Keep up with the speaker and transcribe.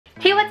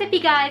Hey, what's up you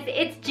guys?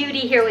 It's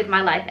Judy here with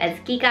my Life as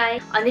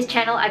Kikay. On this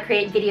channel, I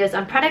create videos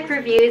on product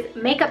reviews,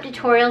 makeup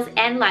tutorials,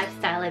 and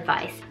lifestyle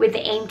advice with the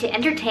aim to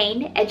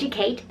entertain,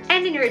 educate,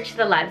 and enrich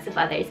the lives of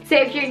others. So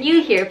if you're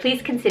new here,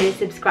 please consider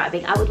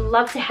subscribing. I would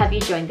love to have you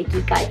join the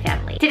Kikay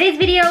family. Today's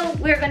video,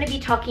 we're going to be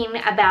talking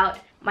about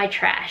my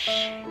trash.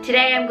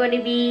 Today I'm going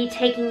to be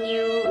taking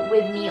you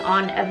with me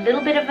on a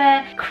little bit of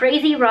a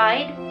crazy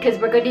ride because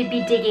we're going to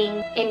be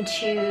digging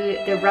into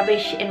the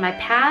rubbish in my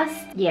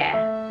past.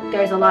 Yeah,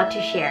 there's a lot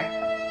to share.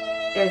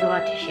 There's a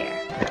lot to share.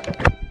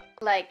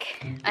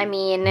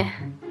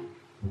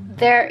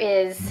 There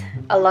is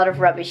a lot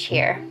of rubbish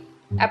here.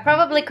 I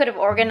probably could have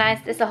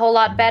organized this a whole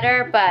lot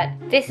better, but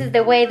this is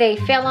the way they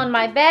fell on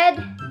my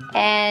bed,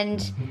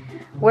 and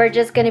we're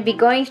just going to be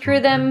going through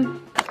them.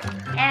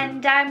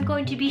 And I'm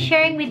going to be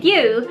sharing with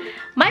you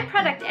my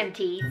product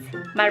empties,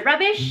 my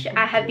rubbish.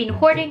 I have been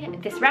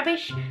hoarding this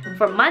rubbish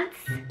for months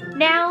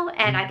now,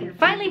 and I can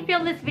finally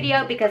film this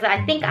video because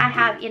I think I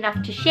have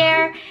enough to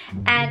share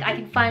and I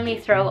can finally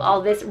throw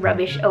all this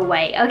rubbish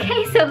away.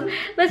 Okay, so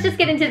let's just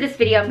get into this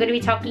video. I'm going to be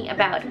talking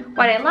about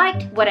what I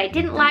liked, what I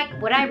didn't like,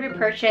 what I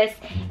repurchased,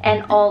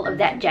 and all of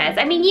that jazz.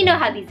 I mean, you know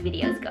how these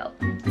videos go.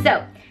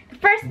 So, the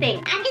first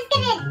thing, I'm just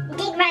gonna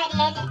dig right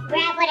in,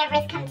 grab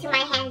whatever's come to my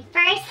hand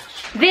first.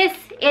 This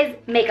is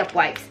makeup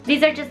wipes.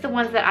 These are just the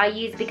ones that I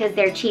use because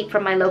they're cheap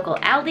from my local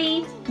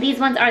Aldi. These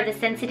ones are the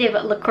sensitive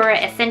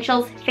Lacura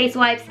Essentials face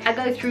wipes. I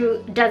go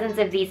through dozens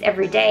of these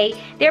every day.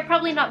 They're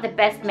probably not the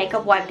best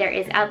makeup wipe there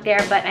is out there,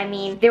 but I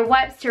mean, they're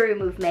wipes to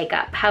remove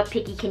makeup. How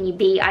picky can you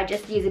be? I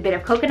just use a bit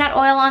of coconut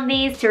oil on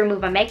these to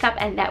remove my makeup,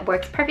 and that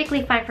works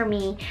perfectly fine for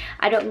me.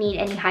 I don't need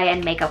any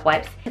high-end makeup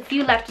wipes. A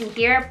few left in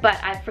here, but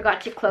I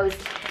forgot to close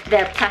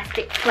the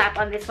plastic flap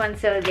on this one,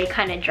 so they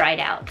kind of dried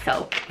out.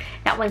 So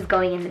that one's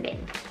going in the bin.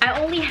 I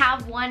only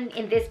have one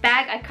in this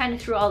bag. I kind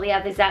of threw all the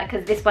others out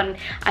because this one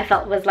I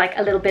felt was like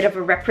a little bit of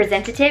a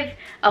representative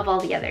of all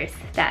the others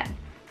that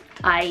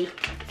I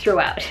threw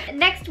out.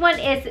 Next one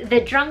is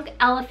the Drunk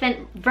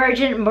Elephant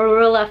Virgin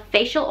Marula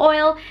Facial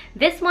Oil.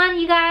 This one,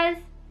 you guys,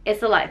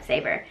 is a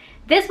lifesaver.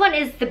 This one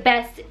is the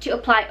best to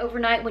apply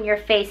overnight when your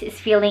face is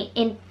feeling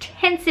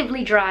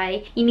intensively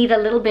dry. You need a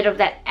little bit of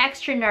that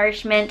extra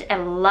nourishment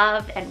and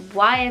love. And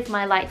why is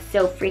my light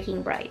so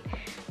freaking bright?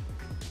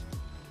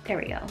 There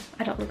we go.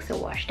 I don't look so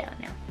washed out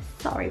now.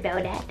 Sorry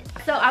about that.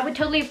 So I would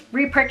totally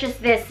repurchase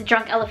this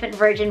Drunk Elephant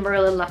Virgin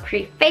Marula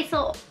Luxury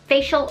facial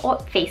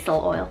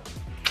oil.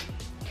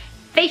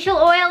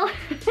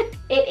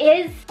 It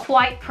is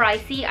quite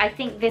pricey. I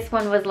think this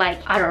one was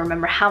like, I don't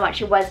remember how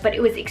much it was, but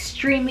it was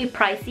extremely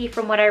pricey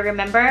from what I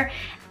remember.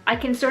 I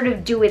can sort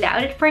of do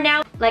without it for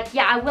now. Like,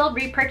 yeah, I will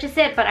repurchase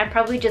it, but I'm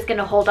probably just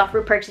gonna hold off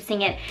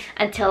repurchasing it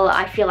until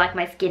I feel like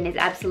my skin is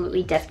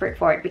absolutely desperate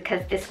for it,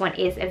 because this one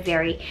is a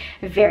very,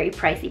 very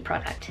pricey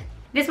product.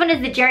 This one is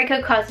the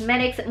Jericho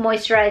Cosmetics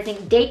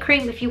Moisturizing Day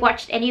Cream. If you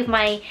watched any of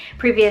my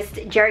previous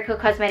Jericho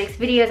Cosmetics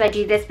videos, I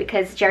do this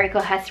because Jericho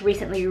has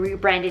recently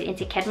rebranded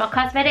into Kedma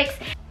Cosmetics.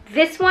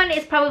 This one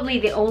is probably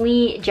the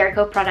only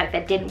Jericho product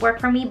that didn't work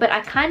for me, but I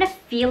kind of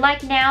feel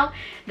like now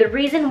the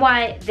reason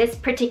why this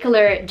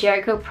particular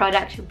Jericho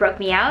product broke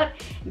me out,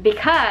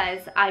 because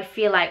I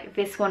feel like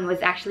this one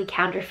was actually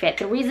counterfeit.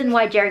 The reason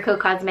why Jericho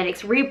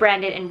Cosmetics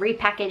rebranded and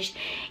repackaged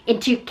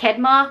into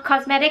Kedma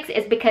Cosmetics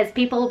is because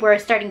people were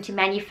starting to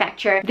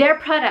manufacture their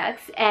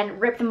products and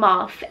rip them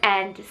off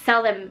and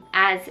sell them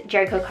as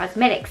Jericho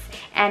Cosmetics,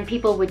 and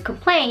people would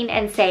complain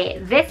and say,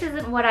 this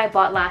isn't what I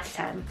bought last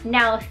time.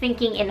 Now,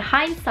 thinking in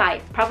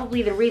hindsight,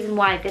 probably the reason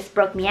why this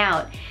broke me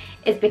out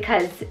is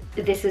because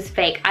this is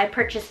fake. I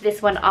purchased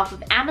this one off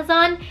of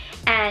Amazon,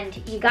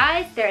 and you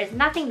guys, there is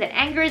nothing that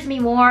angers me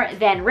more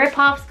than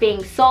rip-offs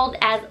being sold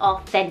as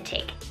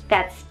authentic.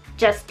 That's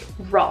just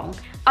wrong.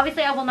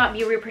 Obviously, I will not be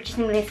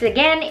repurchasing this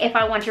again. If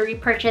I want to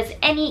repurchase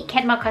any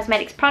Kedma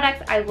Cosmetics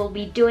products, I will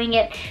be doing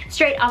it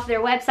straight off their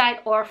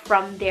website or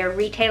from their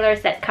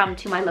retailers that come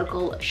to my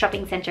local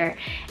shopping center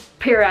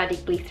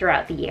periodically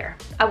throughout the year.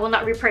 I will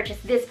not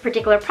repurchase this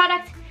particular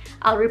product.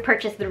 I'll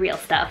repurchase the real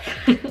stuff.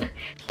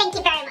 Thank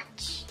you very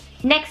much.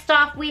 Next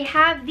off, we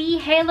have the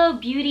Halo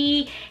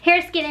Beauty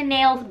Hair, Skin, and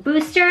Nails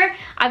Booster.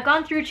 I've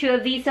gone through 2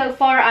 of these so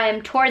far. I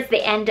am towards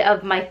the end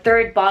of my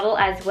 3rd bottle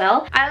as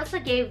well. I also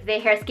gave the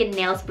Hair, Skin,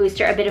 Nails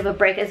Booster a bit of a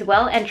break as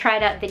well and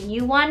tried out the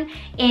new one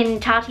in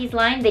Tati's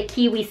line, the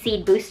Kiwi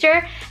Seed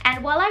Booster.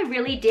 And while I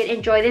really did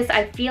enjoy this,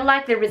 I feel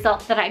like the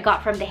results that I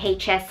got from the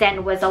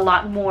HSN was a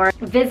lot more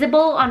visible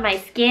on my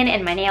skin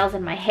and my nails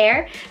and my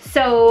hair.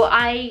 So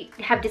I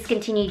have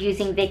discontinued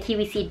using the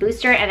Kiwi Seed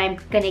Booster, and I'm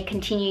going to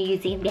continue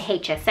using the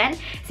HSN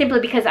simply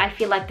because I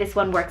feel like this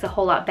one works a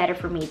whole lot better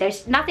for me.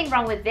 There's nothing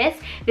wrong with this.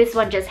 This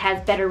one just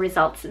has better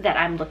results that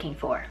I'm looking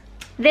for.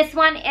 This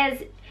one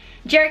is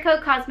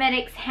Jericho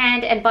Cosmetics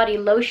Hand and Body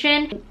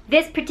Lotion.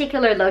 This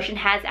particular lotion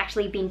has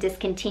actually been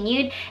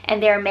discontinued,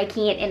 and they're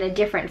making it in a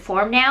different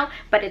form now,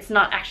 but it's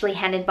not actually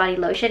hand and body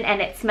lotion, and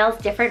it smells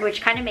different,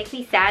 which kind of makes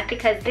me sad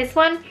because this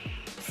one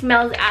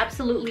smells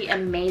absolutely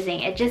amazing.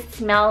 It just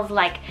smells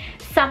like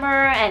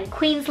summer and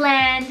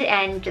Queensland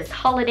and just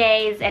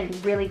holidays and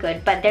really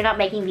good, but they're not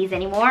making these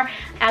anymore.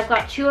 I've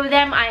got 2 of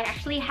them. I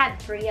actually had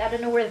 3. I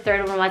don't know where the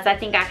 3rd one was. I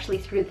think I actually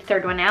threw the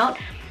 3rd one out,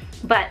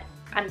 but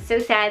I'm so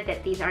sad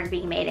that these aren't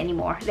being made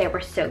anymore. They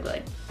were so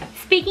good.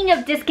 Speaking of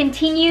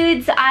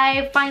discontinueds,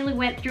 I finally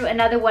went through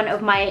another one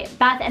of my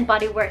Bath &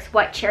 Body Works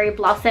White Cherry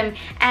Blossom,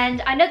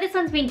 and I know this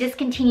one's been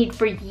discontinued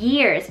for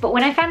years, but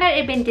when I found out it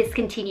had been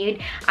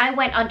discontinued, I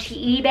went onto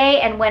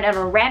eBay and went on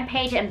a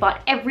rampage and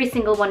bought every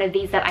single one of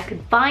these that I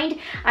could find.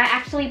 I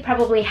actually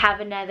probably have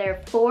another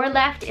 4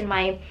 left in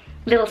my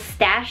little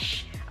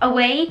stash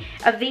away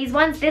of these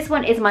ones. This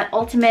one is my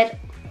ultimate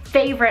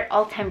favorite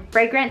all-time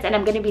fragrance, and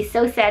I'm gonna be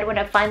so sad when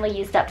I finally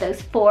used up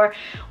those 4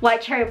 White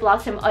Cherry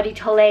Blossom Eau de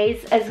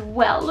Toilets as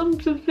well. I'm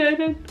so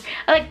sad.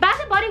 Like,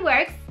 Bath & Body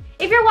Works,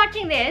 if you're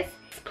watching this,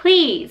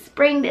 please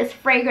bring this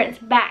fragrance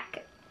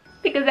back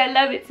because I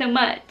love it so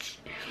much.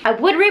 I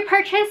would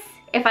repurchase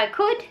if I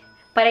could,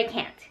 but I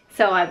can't,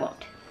 so I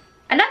won't.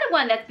 Another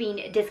one that's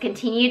been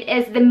discontinued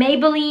is the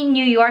Maybelline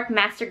New York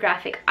Master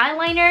Graphic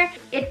Eyeliner.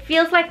 It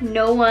feels like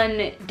no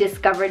one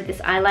discovered this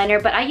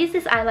eyeliner, but I use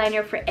this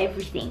eyeliner for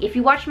everything. If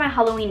you watch my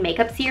Halloween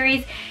makeup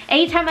series,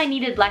 anytime I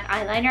needed black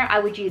eyeliner, I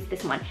would use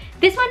this one.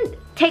 This one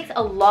takes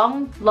a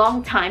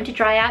long time to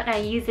dry out, and I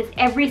use this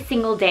every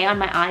single day on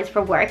my eyes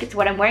for work. It's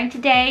what I'm wearing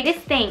today. This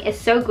thing is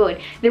so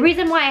good. The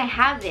reason why I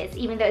have this,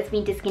 even though it's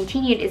been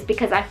discontinued, is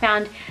because I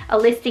found a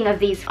listing of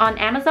these on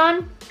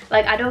Amazon.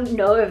 Like, I don't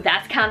know if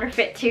that's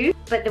counterfeit too,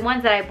 but the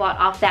ones that I bought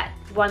off that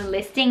one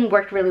listing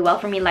worked really well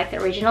for me, like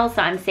the original,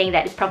 so I'm saying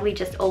that it's probably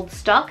just old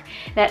stock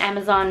that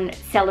Amazon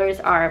sellers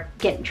are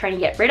trying to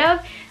get rid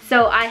of.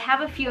 So I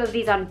have a few of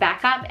these on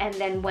backup, and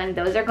then when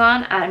those are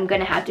gone, I'm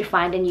gonna have to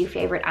find a new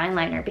favorite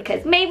eyeliner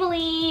because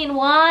Maybelline,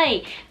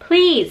 why?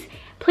 Please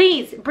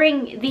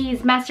bring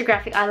these Master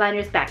Graphic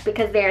eyeliners back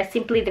because they are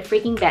simply the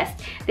freaking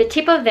best. The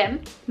tip of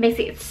them makes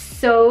it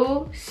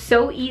so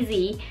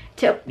easy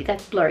to,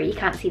 that's blurry, you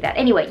can't see that.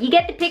 Anyway, you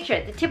get the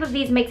picture. The tip of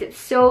these makes it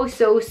so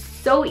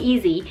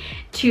easy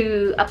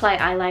to apply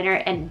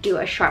eyeliner and do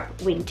a sharp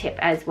wingtip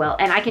as well.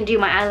 And I can do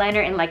my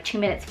eyeliner in like 2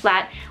 minutes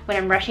flat when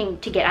I'm rushing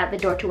to get out the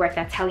door to work.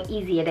 That's how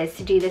easy it is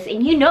to do this.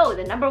 And you know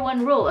the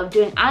 #1 rule of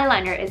doing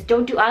eyeliner is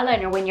don't do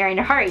eyeliner when you're in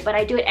a hurry, but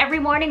I do it every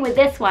morning with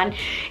this one.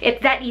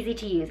 It's that easy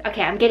to use.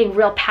 Okay, I'm getting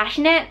real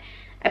passionate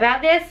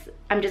about this.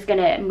 I'm just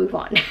gonna move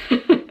on.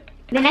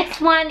 The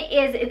next one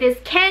is this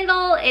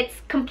candle. It's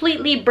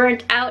completely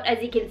burnt out.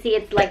 As you can see,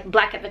 it's like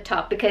black at the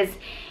top because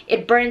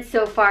it burned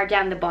so far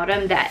down the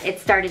bottom that it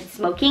started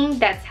smoking.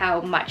 That's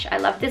how much I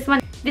love this one.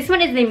 This one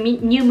is the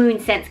New Moon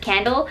Scents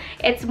candle.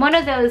 It's one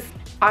of those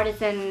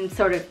artisan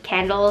sort of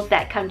candles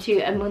that come to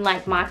a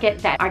moonlight market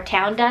that our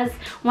town does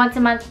once a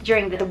month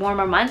during the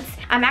warmer months.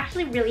 I'm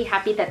actually really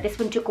happy that this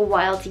one took a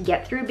while to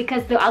get through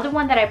because the other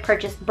one that I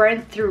purchased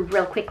burned through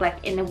real quick, like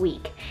in a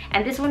week.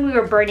 And this one we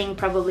were burning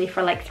probably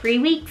for like 3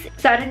 weeks.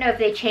 So I don't know if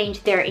they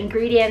changed their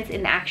ingredients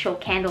in the actual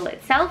candle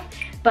itself,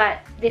 but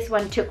this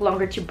one took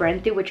longer to burn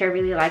through, which I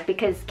really like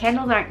because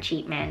candles aren't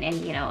cheap, man. And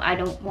you know, I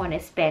don't want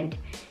to spend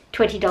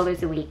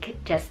 $20 a week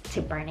just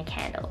to burn a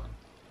candle.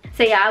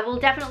 So yeah, I will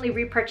definitely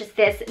repurchase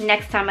this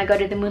next time I go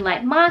to the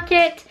Moonlight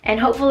Market, and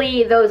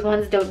hopefully those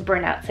ones don't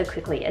burn out so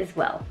quickly as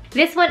well.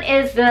 This one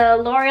is the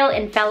L'Oreal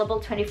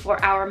Infallible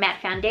 24-Hour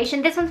Matte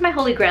Foundation. This one's my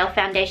Holy Grail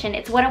foundation.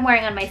 It's what I'm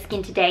wearing on my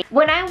skin today.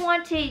 When I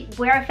want to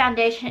wear a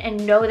foundation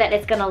and know that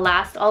it's gonna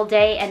last all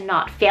day and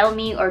not fail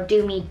me or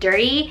do me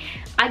dirty,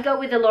 I go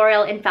with the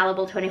L'Oreal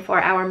Infallible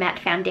 24-Hour Matte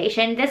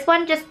Foundation. This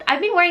one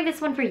I've been wearing this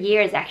one for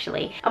years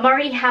actually. I'm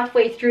already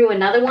halfway through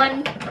another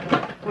one.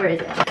 Where is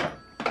it?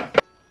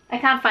 I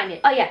can't find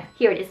it. Oh yeah,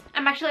 here it is.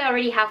 I'm actually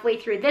already halfway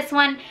through this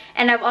one,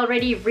 and I've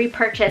already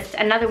repurchased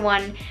another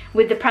one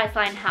with the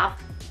Priceline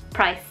half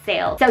price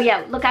sale. So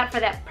yeah, look out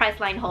for that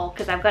Priceline haul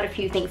because I've got a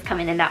few things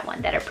coming in that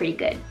one that are pretty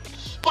good.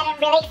 That I'm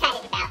really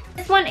excited about.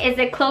 This one is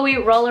a Chloe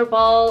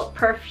Rollerball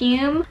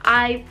perfume.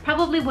 I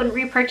probably wouldn't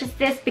repurchase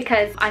this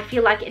because I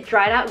feel like it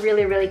dried out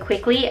really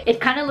quickly.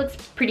 It kind of looks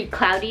pretty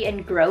cloudy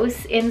and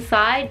gross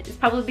inside. It's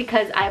probably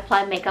because I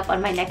apply makeup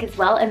on my neck as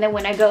well, and then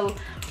when I go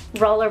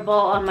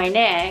rollerball on my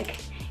neck,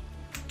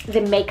 the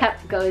makeup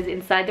goes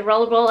inside the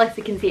rollerball. As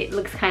you can see, it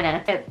looks kind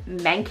of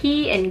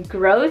manky and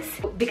gross.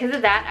 Because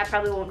of that, I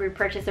probably won't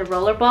repurchase a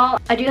rollerball.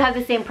 I do have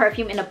the same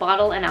perfume in a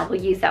bottle, and I will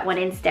use that one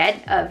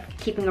instead of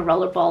keeping a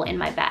rollerball in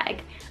my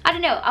bag. I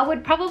don't know, I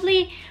would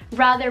probably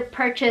rather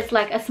purchase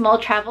like a small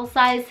travel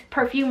size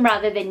perfume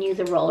rather than use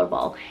a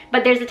rollerball.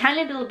 But there's a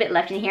tiny little bit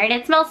left in here, and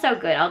it smells so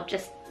good. I'll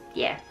just,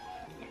 yeah.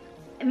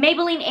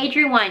 Maybelline Age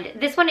Rewind.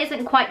 This one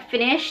isn't quite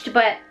finished,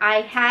 but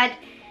I had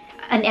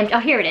an empty, oh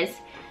here it is.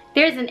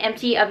 There's an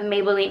empty of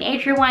Maybelline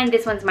Age Rewind.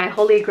 This one's my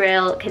Holy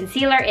Grail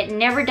concealer. It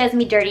never does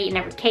me dirty. It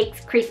never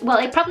cakes, creases. Well,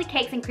 it probably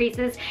cakes and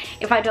creases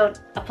if I don't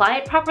apply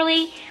it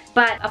properly.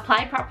 But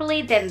applied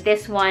properly, then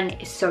this one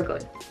is so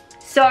good.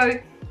 So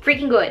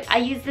freaking good. I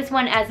use this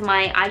one as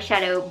my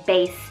eyeshadow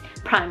base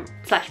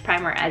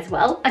primer as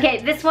well.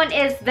 Okay, this one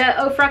is the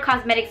Lacura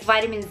Cosmetics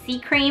Vitamin C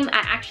Cream.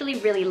 I actually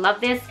really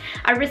love this.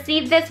 I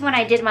received this when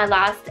I did my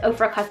last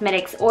Lacura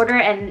Cosmetics order,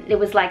 and it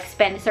was like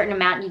spend a certain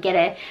amount and you get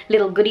a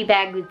little goodie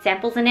bag with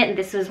samples in it, and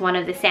this was one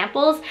of the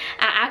samples.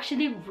 I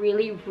actually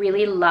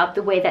really love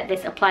the way that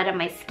this applied on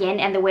my skin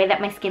and the way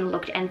that my skin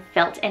looked and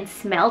felt and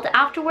smelled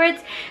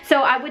afterwards.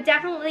 So I would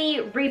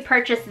definitely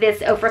repurchase this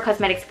Lacura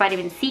Cosmetics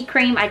Vitamin C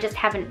Cream. I just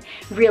haven't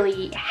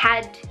really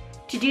had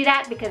to do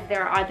that because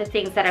there are other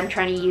things that I'm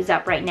trying to use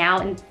up right now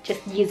and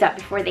just use up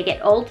before they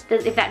get old,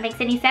 if that makes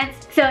any sense.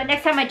 So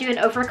next time I do an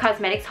Lacura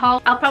Cosmetics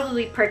haul, I'll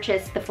probably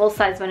purchase the full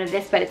size one of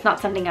this, but it's not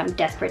something I'm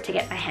desperate to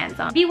get my hands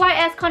on.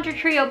 BYS Contour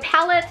Trio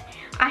Palette.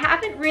 I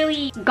haven't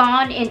really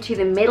gone into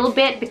the middle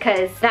bit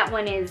because that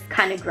one is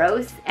kind of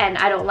gross and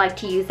I don't like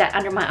to use that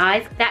under my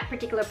eyes. That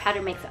particular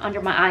powder makes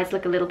under my eyes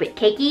look a little bit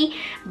cakey,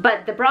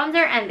 but the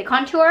bronzer and the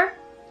contour,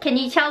 can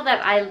you tell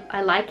that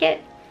I like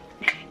it?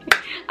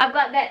 I've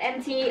got that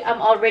empty.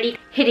 I'm already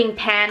hitting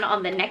pan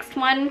on the next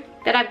one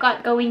that I've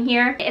got going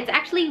here. It's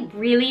actually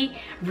really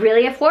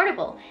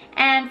affordable.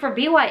 And for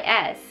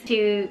BYS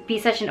to be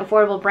such an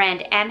affordable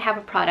brand and have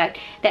a product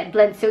that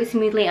blends so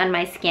smoothly on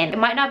my skin, it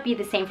might not be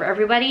the same for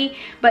everybody,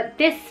 but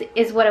this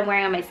is what I'm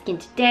wearing on my skin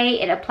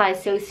today. It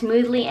applies so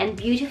smoothly and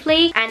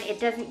beautifully, and it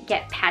doesn't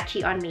get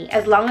patchy on me.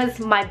 As long as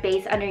my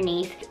base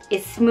underneath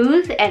is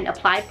smooth and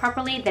applied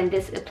properly, then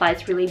this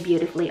applies really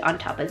beautifully on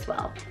top as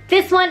well.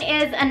 This one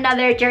is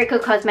another Jericho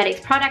Cosmetics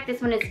product.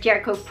 This one is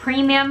Jericho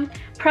Premium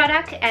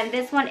product, and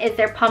this one is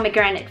their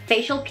pomegranate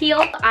facial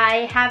peel.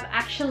 I have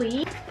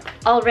actually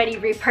already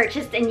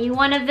repurchased a new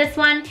one of this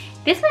one.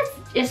 This one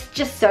is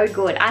just so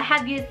good. I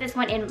have used this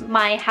one in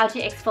my how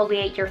to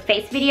exfoliate your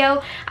face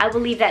video. I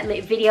will leave that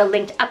video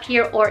linked up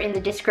here or in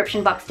the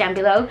description box down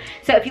below.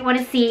 So if you want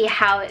to see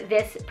how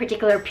this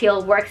particular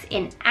peel works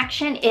in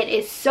action, it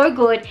is so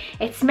good.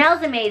 It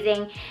smells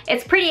amazing.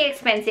 It's pretty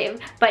expensive,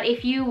 but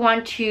if you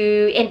want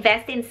to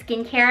invest in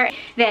skincare,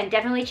 then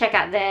definitely check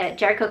out the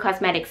Jericho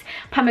Cosmetics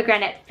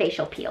pomegranate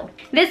facial peel.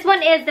 This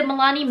one is the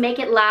Milani Make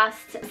It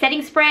Last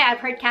setting spray. I've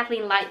heard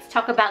Kathleen Lights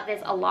talk about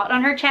this a lot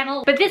on her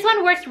channel, but this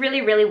one works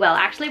really well.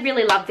 I actually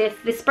really love this.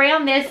 The spray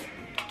on this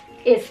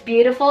is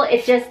beautiful.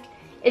 It's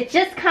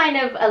just kind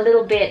of a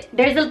little bit,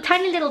 there's a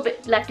tiny little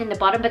bit left in the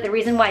bottom, but the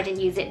reason why I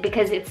didn't use it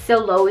because it's so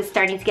low is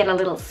starting to get a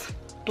little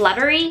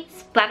sputtery.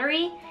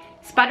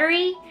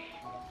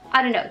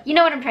 I don't know, you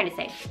know what I'm trying to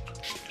say.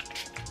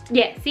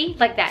 Yeah, see,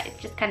 like that. It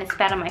just kind of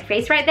spat on my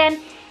face right then.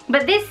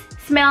 But this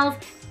smells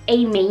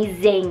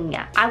amazing.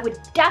 I would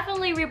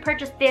definitely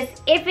repurchase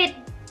this if it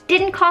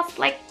didn't cost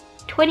like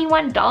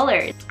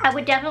 $21. I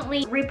would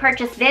definitely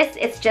repurchase this.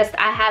 It's just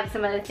I have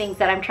some other things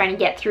that I'm trying to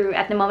get through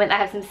at the moment. I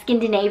have some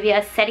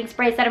Skindinavia setting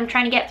sprays that I'm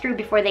trying to get through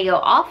before they go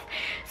off.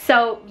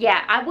 So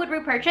yeah, I would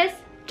repurchase,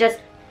 just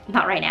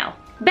not right now.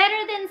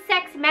 Better Than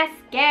Sex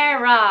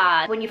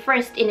mascara. When you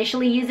first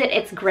initially use it,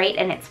 it's great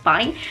and it's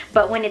fine,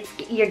 but when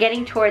you're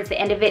getting towards the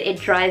end of it, it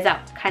dries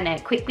up kind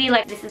of quickly.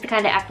 Like, this is the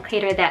kind of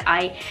applicator that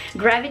I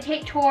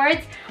gravitate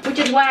towards, which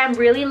is why I'm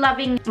really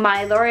loving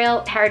my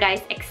L'Oreal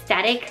Paradise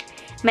Ecstatic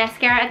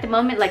mascara at the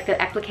moment. Like, the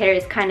applicator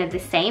is kind of the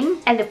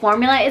same and the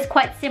formula is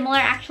quite similar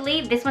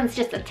actually. This one's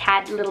just a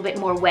tad little bit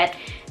more wet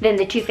than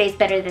the Too Faced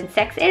Better Than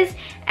Sex is,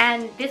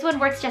 and this one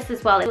works just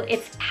as well.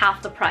 It's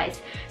half the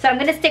price. So I'm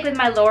gonna stick with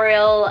my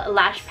L'Oreal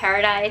Lash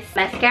Paradise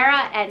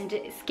mascara and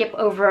skip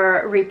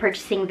over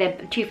repurchasing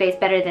the Too Faced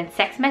Better Than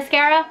Sex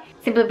mascara,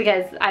 simply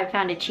because I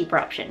found a cheaper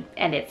option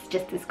and it's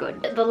just as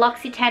good. The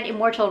L'Occitane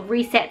Immortal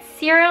Reset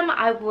Serum,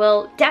 I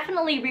will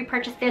definitely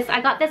repurchase this. I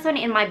got this one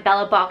in my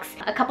Bella box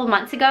a couple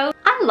months ago.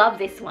 I love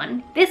this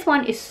one. This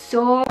one is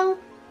so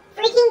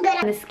freaking good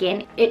on the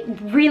skin. It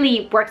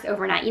really works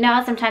overnight. You know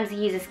how sometimes you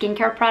use a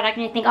skincare product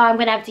and you think, oh, I'm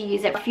gonna have to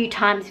use it a few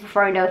times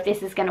before I know if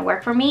this is gonna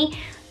work for me.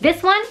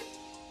 This one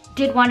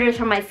did wonders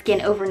for my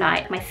skin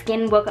overnight. My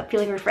skin woke up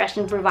feeling refreshed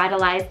and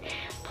revitalized,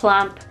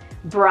 plump,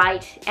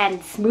 bright,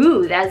 and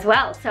smooth as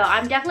well. So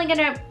I'm definitely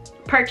gonna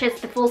purchase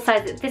the full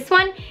size of this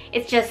one.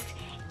 It's just,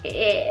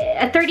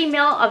 a 30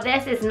 ml of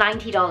this is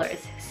 $90.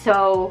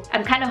 So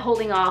I'm kind of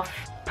holding off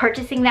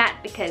purchasing that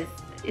because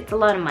it's a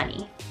lot of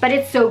money, but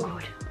it's so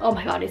good. Oh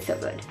my god, it's so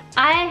good.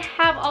 I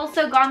have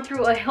also gone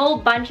through a whole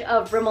bunch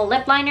of Rimmel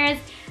lip liners.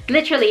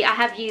 Literally, I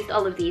have used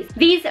all of these.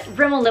 These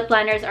Rimmel lip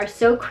liners are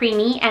so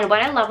creamy, and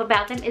what I love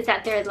about them is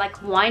that they're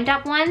like wind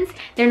up ones.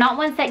 They're not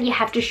ones that you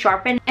have to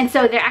sharpen, and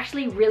so they're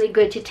actually really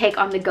good to take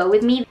on the go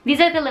with me.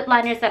 These are the lip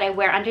liners that I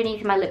wear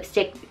underneath my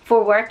lipstick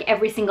for work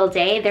every single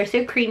day. They're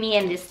so creamy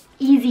and just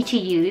easy to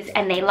use,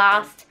 and they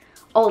last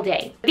all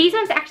day. These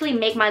ones actually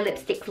make my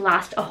lipsticks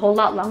last a whole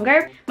lot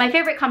longer. My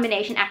favorite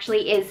combination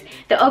actually is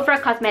the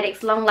Lacura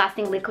Cosmetics Long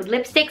Lasting Liquid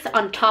Lipsticks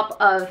on top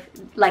of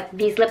like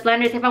these lip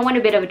liners. If I want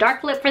a bit of a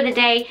dark lip for the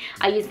day,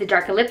 I use the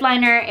darker lip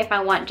liner. If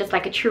I want just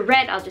like a true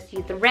red, I'll just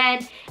use the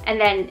red. And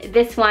then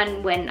this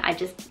one when I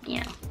just,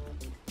 you know,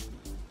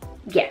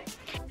 yeah.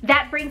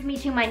 That brings me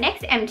to my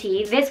next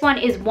empty. This one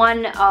is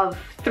one of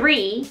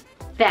 3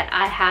 that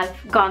I have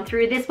gone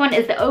through. This one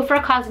is the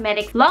Lacura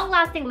Cosmetics Long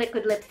Lasting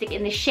Liquid Lipstick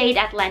in the shade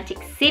Atlantic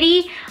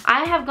City.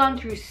 I have gone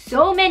through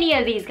so many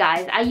of these,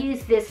 guys. I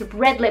use this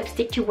red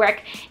lipstick to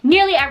work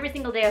nearly every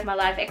single day of my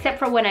life, except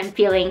for when I'm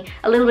feeling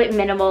a little bit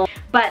minimal.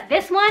 But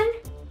this one,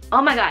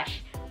 oh my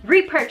gosh,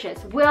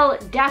 repurchase. Will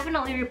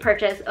definitely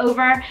repurchase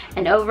over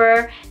and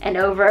over and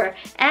over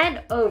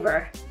and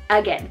over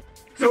again.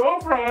 So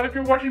Oprah, if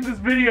you're watching this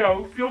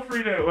video, feel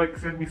free to like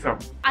send me some.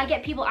 I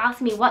get people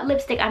asking me what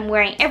lipstick I'm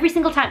wearing every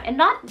single time, and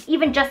not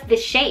even just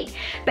this shade,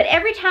 but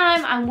every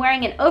time I'm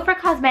wearing an Lacura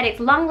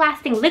Cosmetics Long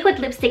Lasting Liquid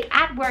Lipstick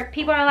at work,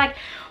 people are like,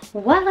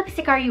 what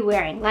lipstick are you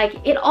wearing? Like,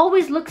 it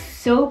always looks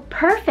so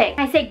perfect.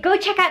 I say, go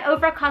check out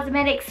Lacura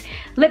Cosmetics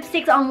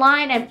lipsticks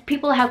online, and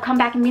people have come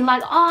back and been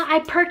like, oh, I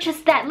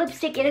purchased that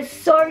lipstick, it is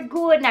so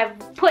good, and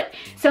I've put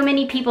so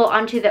many people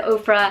onto the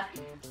Lacura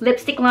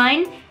lipstick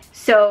line.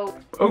 So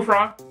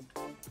Oprah,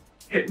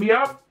 hit me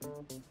up.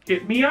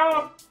 Hit me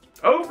up.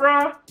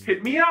 Oprah,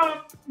 hit me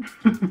up.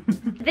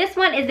 This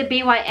one is the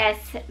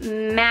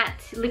BYS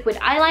Matte Liquid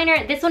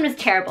Eyeliner. This one was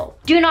terrible.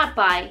 Do not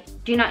buy,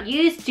 do not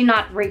use, do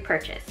not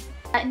repurchase.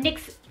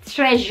 NYX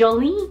Très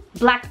Jolie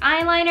Black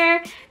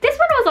Eyeliner. This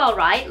one was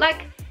alright.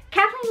 Like,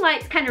 Kathleen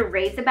Lights kind of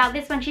raves about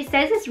this one. She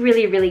says it's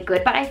really, really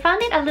good, but I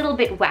found it a little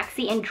bit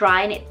waxy and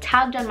dry, and it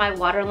tugged on my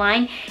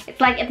waterline.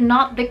 It's like, it's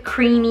not the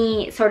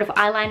creamy sort of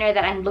eyeliner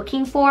that I'm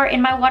looking for in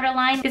my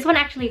waterline. This one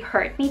actually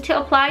hurt me to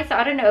apply, so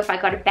I don't know if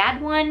I got a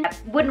bad one. I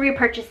wouldn't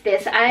repurchase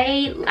this.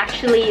 I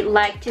actually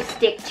like to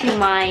stick to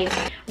my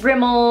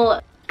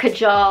Rimmel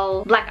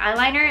Kajal black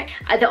eyeliner.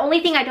 The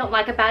only thing I don't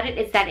like about it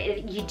is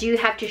that you do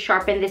have to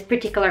sharpen this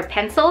particular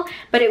pencil,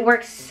 but it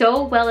works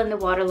so well in the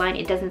waterline.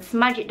 It doesn't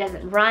smudge, it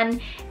doesn't run,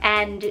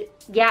 and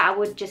yeah, I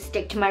would just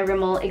stick to my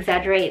Rimmel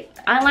Exaggerate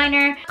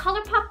eyeliner.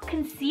 ColourPop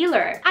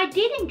concealer. I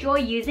did enjoy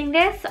using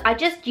this. I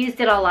just used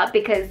it all up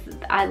because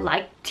I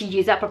like to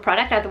use up a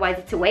product, otherwise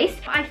it's a waste.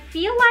 I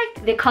feel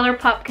like the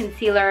ColourPop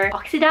concealer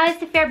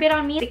oxidized a fair bit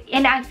on me,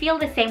 and I feel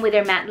the same with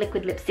their matte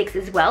liquid lipsticks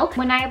as well.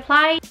 When I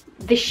apply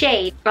the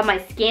shade on my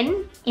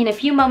skin, in a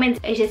few moments,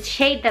 it's a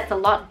shade that's a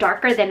lot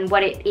darker than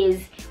what it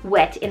is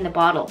wet in the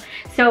bottle.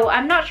 So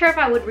I'm not sure if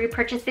I would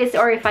repurchase this,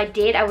 or if I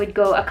did, I would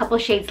go a couple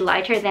shades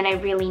lighter than I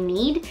really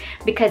need,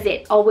 because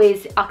it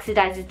always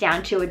oxidizes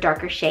down to a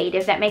darker shade,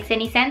 if that makes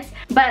any sense.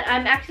 But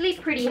I'm actually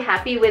pretty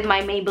happy with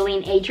my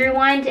Maybelline Age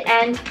Rewind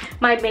and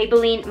my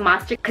Maybelline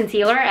Master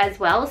Concealer as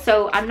well,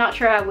 so I'm not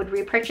sure I would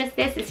repurchase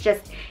this. It's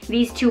just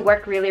these two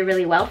work really,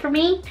 really well for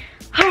me.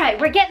 Alright,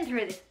 we're getting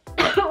through this.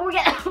 We're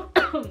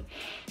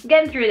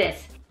getting through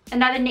this.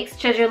 Another NYX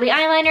Très Jolie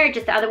eyeliner,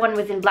 just the other one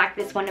was in black,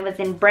 this one was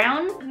in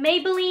brown.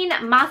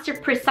 Maybelline Master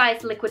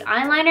Precise Liquid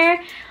Eyeliner.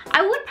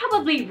 I would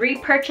probably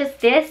repurchase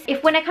this.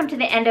 If when I come to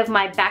the end of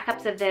my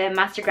backups of the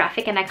Master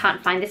Graphic and I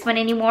can't find this one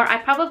anymore, I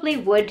probably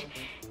would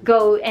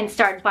go and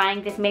start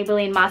buying this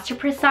Maybelline Master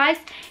Precise.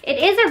 It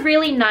is a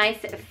really nice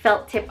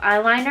felt tip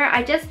eyeliner.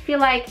 I just feel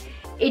like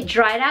it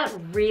dried out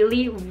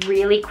really,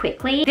 really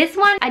quickly. This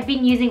one I've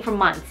been using for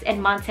months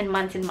and months and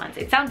months and months.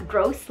 It sounds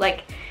gross,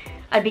 like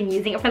I've been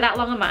using it for that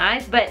long on my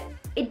eyes, but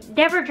it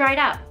never dried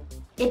out.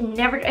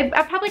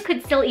 I probably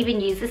could still even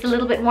use this a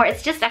little bit more.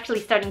 It's just actually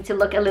starting to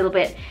look a little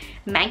bit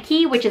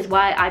manky, which is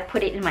why I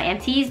put it in my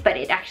empties, but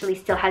it actually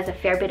still has a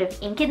fair bit of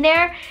ink in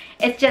there.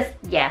 It's just,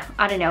 yeah,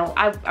 I don't know.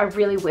 I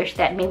really wish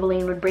that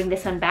Maybelline would bring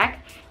this one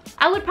back.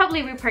 I would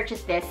probably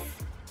repurchase this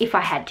if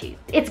I had to.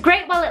 It's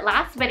great while it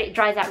lasts, but it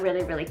dries out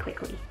really, really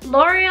quickly.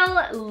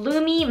 L'Oreal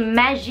Lumi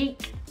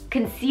Magique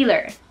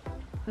Concealer.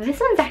 This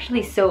one's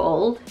actually so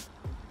old.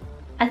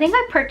 I think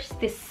I purchased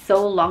this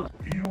so long.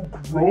 Ew,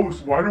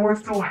 gross. Why do I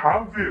still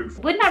have this?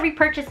 Would not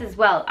repurchase as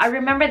well. I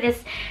remember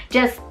this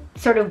just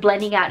sort of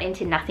blending out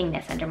into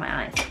nothingness under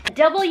my eyes.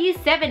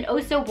 W7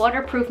 Oso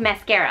Waterproof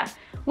Mascara.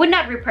 Would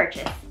not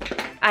repurchase.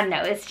 I don't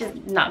know, it's just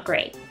not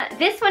great.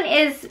 This one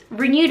is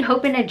Renewed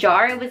Hope in a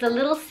Jar. It was a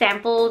little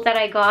sample that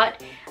I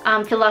got.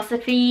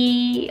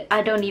 Philosophy,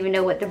 I don't even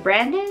know what the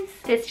brand is.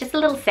 It's just a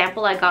little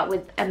sample I got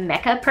with a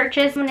Mecca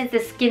purchase. This one is the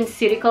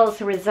SkinCeuticals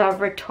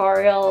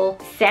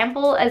Resveratrol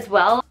sample as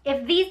well.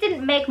 If these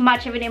didn't make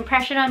much of an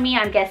impression on me,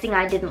 I'm guessing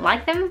I didn't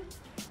like them,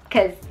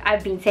 because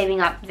I've been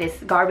saving up this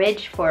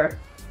garbage for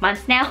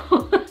months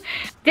now.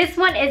 This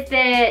one is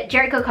the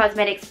Jericho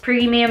Cosmetics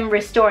Premium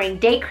Restoring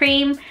Day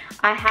Cream.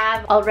 I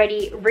have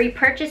already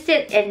repurchased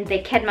it in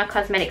the Kedma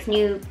Cosmetics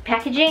new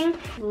packaging.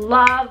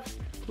 Love,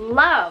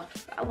 love.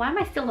 Why am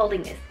I still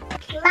holding this?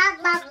 Love,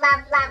 love,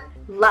 love, love.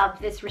 Love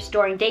this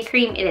Restoring Day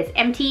Cream. It is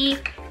empty.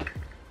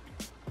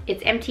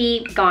 It's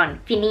empty, gone,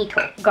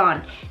 finito,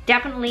 gone.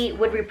 Definitely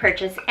would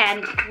repurchase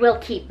and will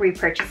keep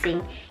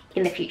repurchasing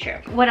in the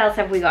future. What else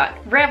have we got?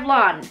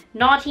 Revlon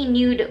Naughty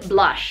Nude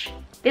Blush.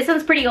 This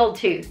one's pretty old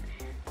too.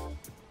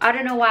 I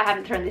don't know why I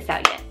haven't thrown this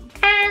out yet.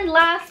 And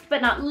last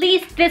but not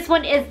least, this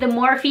one is the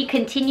Morphe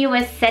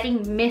Continuous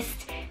Setting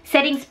Mist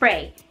Setting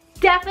Spray.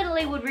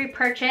 definitely would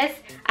repurchase.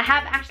 I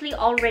have actually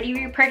already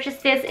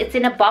repurchased this. It's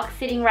in a box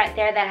sitting right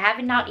there that I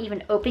haven't not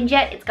even opened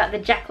yet. It's got the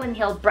Jaclyn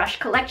Hill brush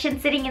collection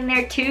sitting in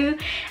there too.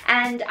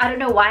 And I don't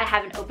know why I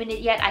haven't opened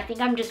it yet. I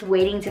think I'm just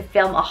waiting to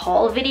film a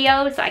haul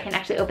video so I can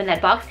actually open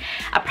that box.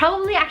 I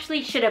probably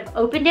actually should have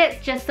opened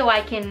it just so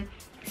I can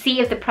see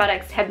if the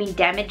products have been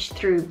damaged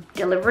through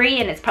delivery,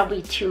 and it's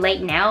probably too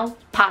late now,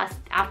 past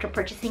after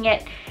purchasing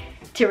it,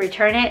 to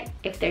return it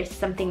if there's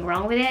something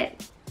wrong with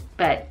it.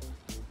 But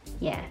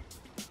yeah,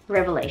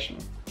 revelation.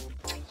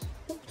 So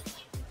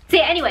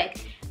yeah, anyway,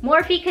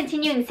 Morphe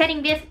continuing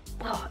setting this.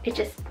 Oh, it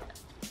just,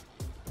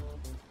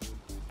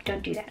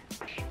 don't do that.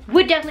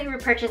 Would definitely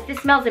repurchase. This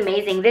smells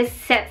amazing. This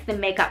sets the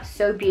makeup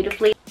so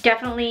beautifully.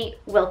 Definitely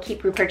will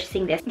keep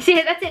repurchasing this. So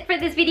yeah, that's it for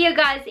this video,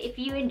 guys. If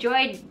you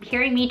enjoyed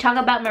hearing me talk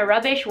about my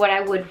rubbish, what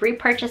I would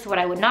repurchase, what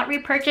I would not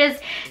repurchase,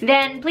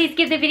 then please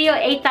give the video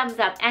a thumbs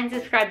up and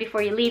subscribe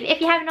before you leave if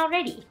you haven't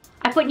already.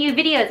 I put new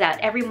videos out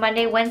every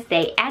Monday,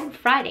 Wednesday, and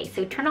Friday,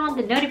 so turn on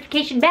the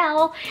notification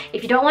bell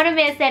if you don't want to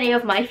miss any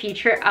of my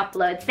future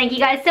uploads. Thank you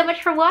guys so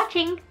much for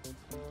watching.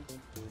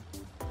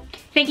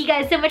 Thank you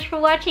guys so much for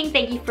watching.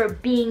 Thank you for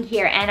being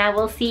here, and I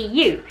will see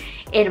you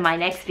in my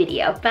next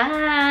video.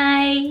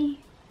 Bye.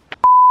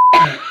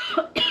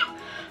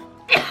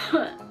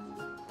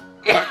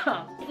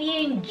 If you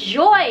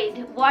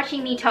enjoyed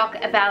watching me talk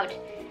about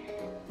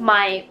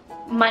my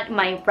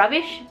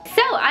rubbish,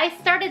 so I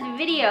started the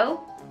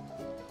video.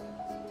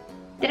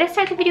 Did I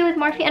start the video with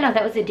Morphe? Oh no,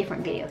 that was a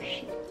different video.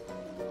 Shit.